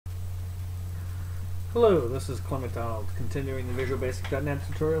Hello, this is Clement Donald, continuing the Visual Basic.NET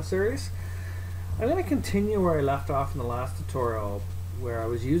tutorial series. I'm going to continue where I left off in the last tutorial, where I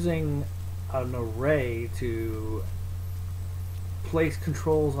was using an array to place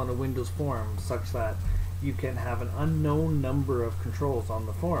controls on a Windows form such that you can have an unknown number of controls on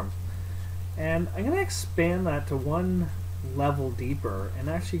the form. And I'm going to expand that to one level deeper and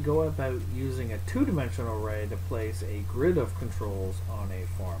actually go about using a two-dimensional array to place a grid of controls on a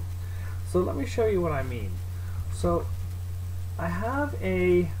form. So let me show you what I mean. So I have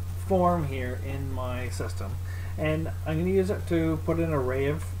a form here in my system, and I'm going to use it to put an array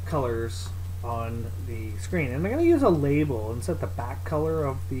of colors on the screen. And I'm going to use a label and set the back color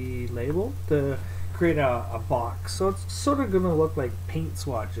of the label to create a box. So it's sort of going to look like paint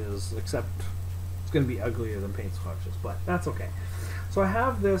swatches, except it's going to be uglier than paint swatches, but that's okay. So I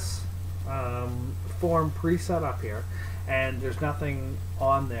have this form preset up here, and there's nothing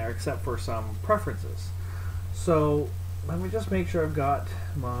on there except for some preferences. So let me just make sure I've got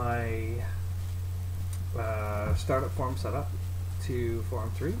my startup form set up to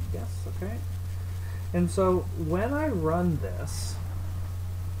form 3. Yes, okay. And so when I run this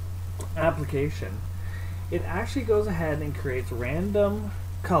application, it actually goes ahead and creates random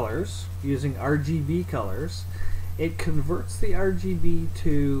colors using RGB colors. It converts the RGB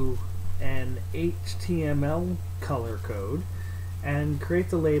to an HTML color code and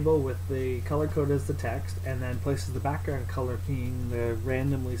creates a label with the color code as the text, and then places the background color being the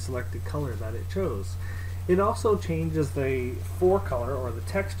randomly selected color that it chose. It also changes the forecolor or the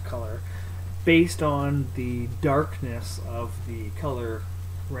text color based on the darkness of the color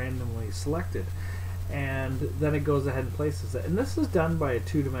randomly selected, and then it goes ahead and places it. And this is done by a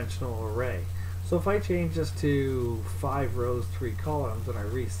two-dimensional array. So if I change this to 5 rows, 3 columns, and I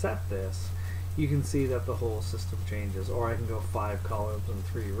reset this, you can see that the whole system changes. Or I can go 5 columns and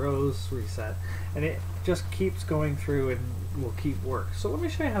 3 rows, reset, and it just keeps going through and will keep work. So let me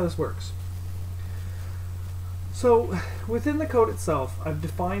show you how this works. So within the code itself, I've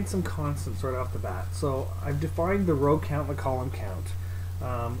defined some constants right off the bat. So I've defined the row count and the column count.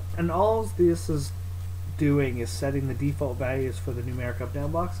 And all this is doing is setting the default values for the numeric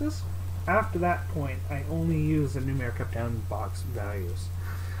up-down boxes. After that point, I only use the numeric up-down box values.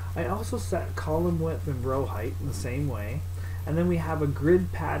 I also set column width and row height in the same way, and then we have a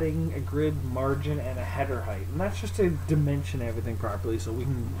grid padding, a grid margin, and a header height. And that's just to dimension everything properly, so we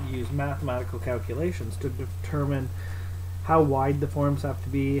can use mathematical calculations to determine how wide the forms have to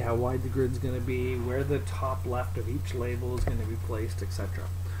be, how wide the grid's going to be, where the top left of each label is going to be placed, etc.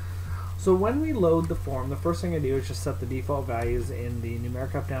 So when we load the form, the first thing I do is just set the default values in the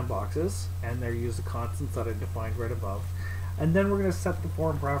numeric up-down boxes, and they use the constants that I defined right above. And then we're going to set the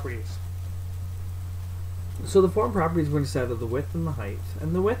form properties. So the form properties we're going to set are the width and the height.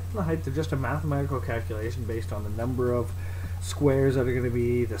 And the width and the height are just a mathematical calculation based on the number of squares that are going to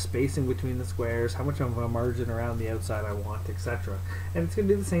be, the spacing between the squares, how much of a margin around the outside I want, etc. And it's going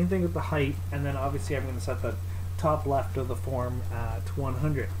to do the same thing with the height, and then obviously I'm going to set the top left of the form at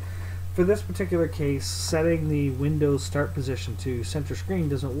 100. For this particular case, setting the Windows start position to center screen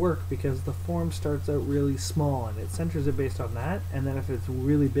doesn't work because the form starts out really small and it centers it based on that, and then if it's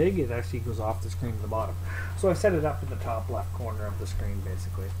really big it actually goes off the screen to the bottom. So I set it up in the top left corner of the screen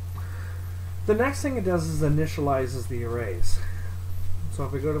basically. The next thing it does is initializes the arrays. So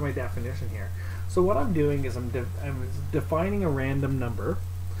if I go to my definition here, so what I'm doing is I'm defining a random number.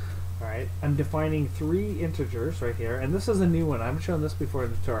 Alright, I'm defining 3 integers right here, and this is a new one. I haven't shown this before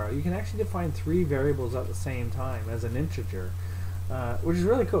in the tutorial. You can actually define 3 variables at the same time as an integer, which is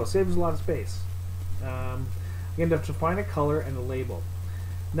really cool. It saves a lot of space. I'm going to define a color and a label.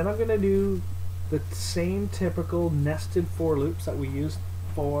 Then I'm going to do the same typical nested for loops that we use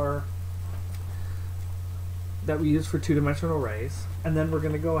for two-dimensional arrays, and then we're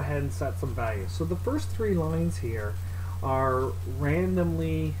going to go ahead and set some values. So the first 3 lines here are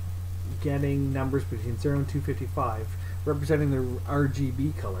randomly getting numbers between 0 and 255, representing the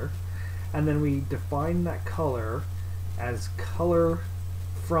RGB color, and then we define that color as color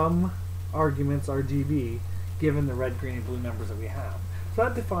from arguments RGB given the red, green, and blue numbers that we have. So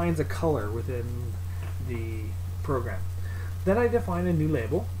that defines a color within the program. Then I define a new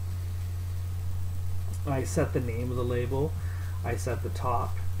label. I set the name of the label. I set the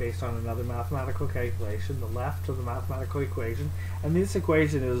top based on another mathematical calculation, the left of the mathematical equation, and this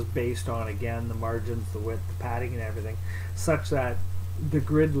equation is based on, again, the margins, the width, the padding, and everything, such that the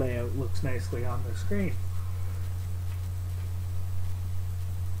grid layout looks nicely on the screen.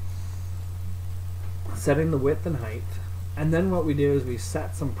 Setting the width and height, and then what we do is we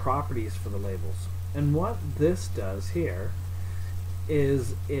set some properties for the labels. And what this does here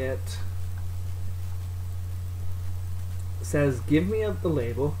is it says give me the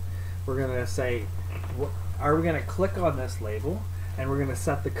label. We're going to say, are we going to click on this label? And we're going to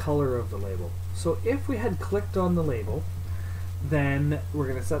set the color of the label. So if we had clicked on the label, then we're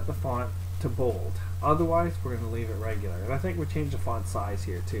going to set the font to bold. Otherwise, we're going to leave it regular. And I think we changed the font size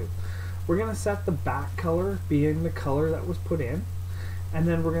here too. We're going to set the back color being the color that was put in. And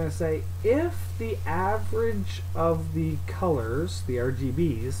then we're going to say if the average of the colors, the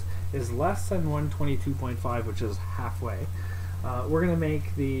RGBs, is less than 122.5, which is halfway, we're going to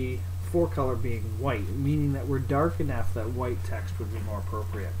make the forecolor being white, meaning that we're dark enough that white text would be more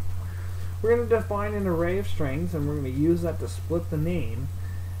appropriate. We're going to define an array of strings, and we're going to use that to split the name,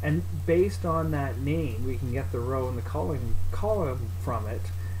 and based on that name we can get the row and the column from it,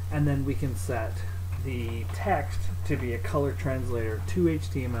 and then we can set the text to be a color translator to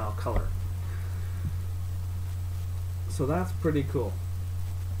HTML color. So that's pretty cool.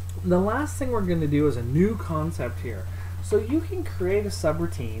 The last thing we're going to do is a new concept here. So you can create a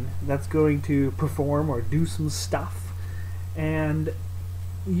subroutine that's going to perform or do some stuff, and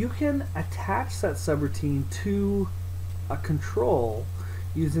you can attach that subroutine to a control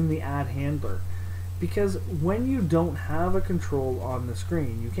using the AddHandler. Because when you don't have a control on the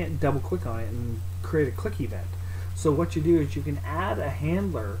screen, you can't double click on it and create a click event. So what you do is you can add a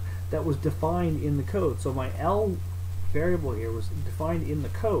handler that was defined in the code. So my L variable here was defined in the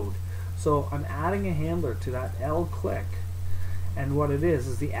code. So I'm adding a handler to that L click, and what it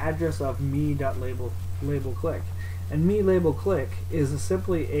is the address of me.label_click. And me.label_click is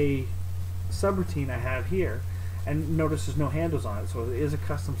simply a subroutine I have here, and notice there's no handles on it, so it is a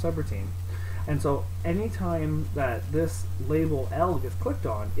custom subroutine. And so anytime that this label L gets clicked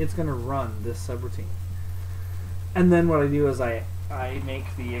on, it's going to run this subroutine. And then what I do is I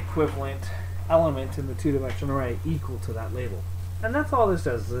make the equivalent element in the two-dimensional array equal to that label. And that's all this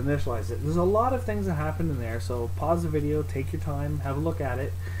does, is initialize it. There's a lot of things that happen in there, so pause the video, take your time, have a look at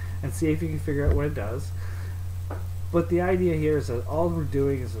it, and see if you can figure out what it does. But the idea here is that all we're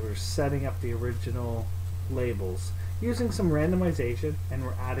doing is we're setting up the original labels using some randomization, and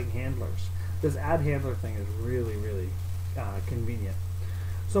we're adding handlers. This AddHandler thing is really, really convenient.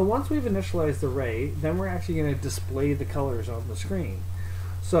 So once we've initialized the array, then we're actually going to display the colors on the screen.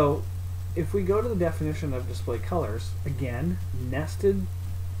 So if we go to the definition of display colors, again, nested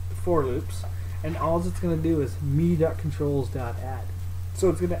for loops, and all it's going to do is me.controls.add. So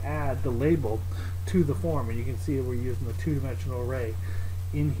it's going to add the label to the form, and you can see we're using the two-dimensional array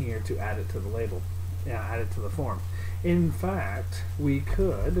in here to add it to the label, add it to the form. In fact, we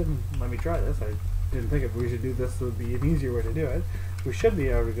could, and let me try this, I didn't think if we should do this would be an easier way to do it. We should be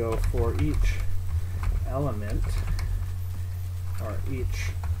able to go for each element, or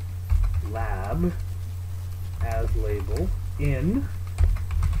each lab as label in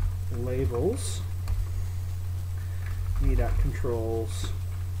labels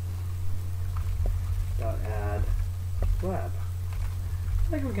me.controls.add lab. I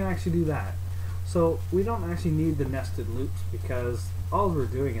think we can actually do that. So we don't actually need the nested loops, because all we're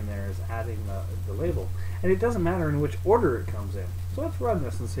doing in there is adding the label, and it doesn't matter in which order it comes in. So let's run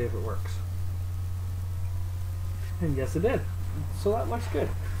this and see if it works. And yes, it did. So that looks good.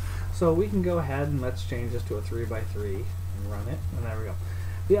 So we can go ahead and let's change this to a 3x3 and run it, and there we go.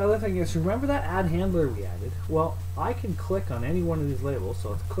 The other thing is, remember that AddHandler we added? Well, I can click on any one of these labels,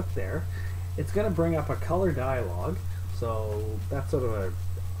 so let's click there. It's going to bring up a color dialog, so that's sort of a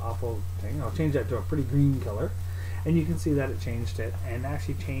awful thing. I'll change that to a pretty green color, and you can see that it changed it, and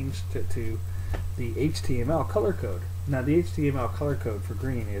actually changed it to the HTML color code. Now the HTML color code for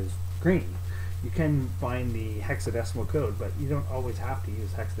green is green. You can find the hexadecimal code, but you don't always have to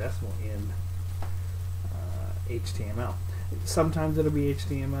use hexadecimal in HTML. Sometimes it'll be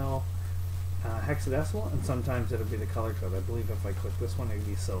HTML hexadecimal, and sometimes it'll be the color code. I believe if I click this one, it'll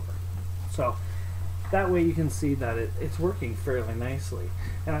be silver. So that way you can see that it's working fairly nicely.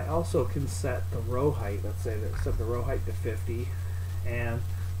 And I also can set the row height. Let's say that set the row height to 50, and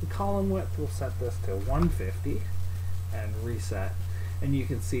the column width, we'll set this to 150 and reset. And you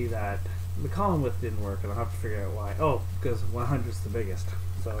can see that the column width didn't work, and I'll have to figure out why. Oh, because 100 is the biggest.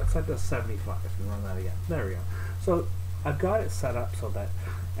 So it's set to 75 and run that again. There we go. So I've got it set up so that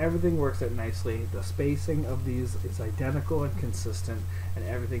everything works out nicely. The spacing of these is identical and consistent, and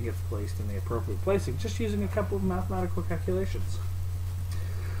everything gets placed in the appropriate placing, just using a couple of mathematical calculations.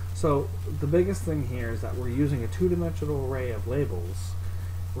 So the biggest thing here is that we're using a two-dimensional array of labels.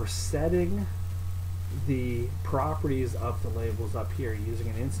 We're setting the properties of the labels up here using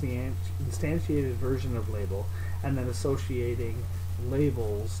an instantiated version of label, and then associating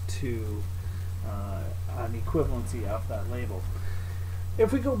labels to an equivalency of that label.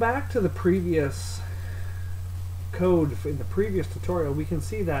 If we go back to the previous code in the previous tutorial, we can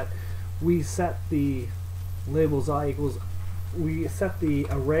see that we set the labels I equals, we set the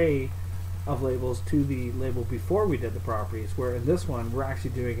array of labels to the label before we did the properties, where in this one we're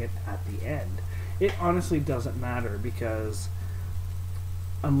actually doing it at the end. It honestly doesn't matter, because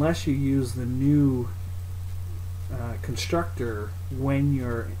unless you use the new constructor when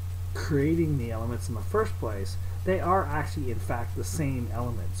you're creating the elements in the first place, they are actually in fact the same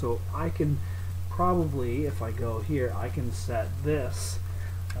element. So I can probably, if I go here, I can set this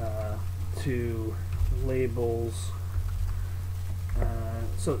to labels.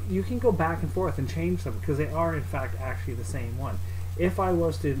 So you can go back and forth and change them, because they are in fact actually the same one. If I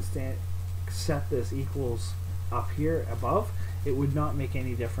was to set this equals up here above, it would not make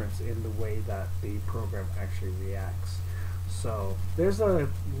any difference in the way that the program actually reacts. So there's a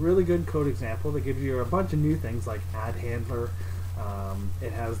really good code example that gives you a bunch of new things like AddHandler.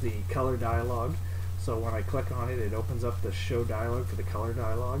 It has the color dialog, so when I click on it, it opens up the show dialog for the color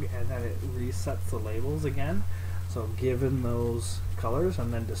dialog, and then it resets the labels again, so given those colors,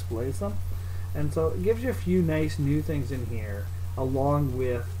 and then displays them. And so it gives you a few nice new things in here, along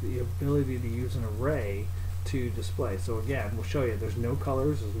with the ability to use an array to display. So again, we'll show you there's no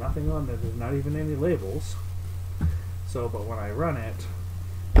colors, there's nothing on there, there's not even any labels. So, but when I run it,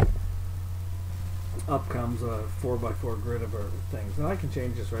 up comes a 4x4 grid of things. And I can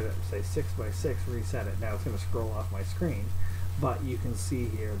change this right up and say 6x6, reset it. Now it's going to scroll off my screen, but you can see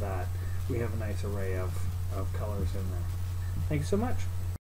here that we have a nice array of colors in there. Thank you so much.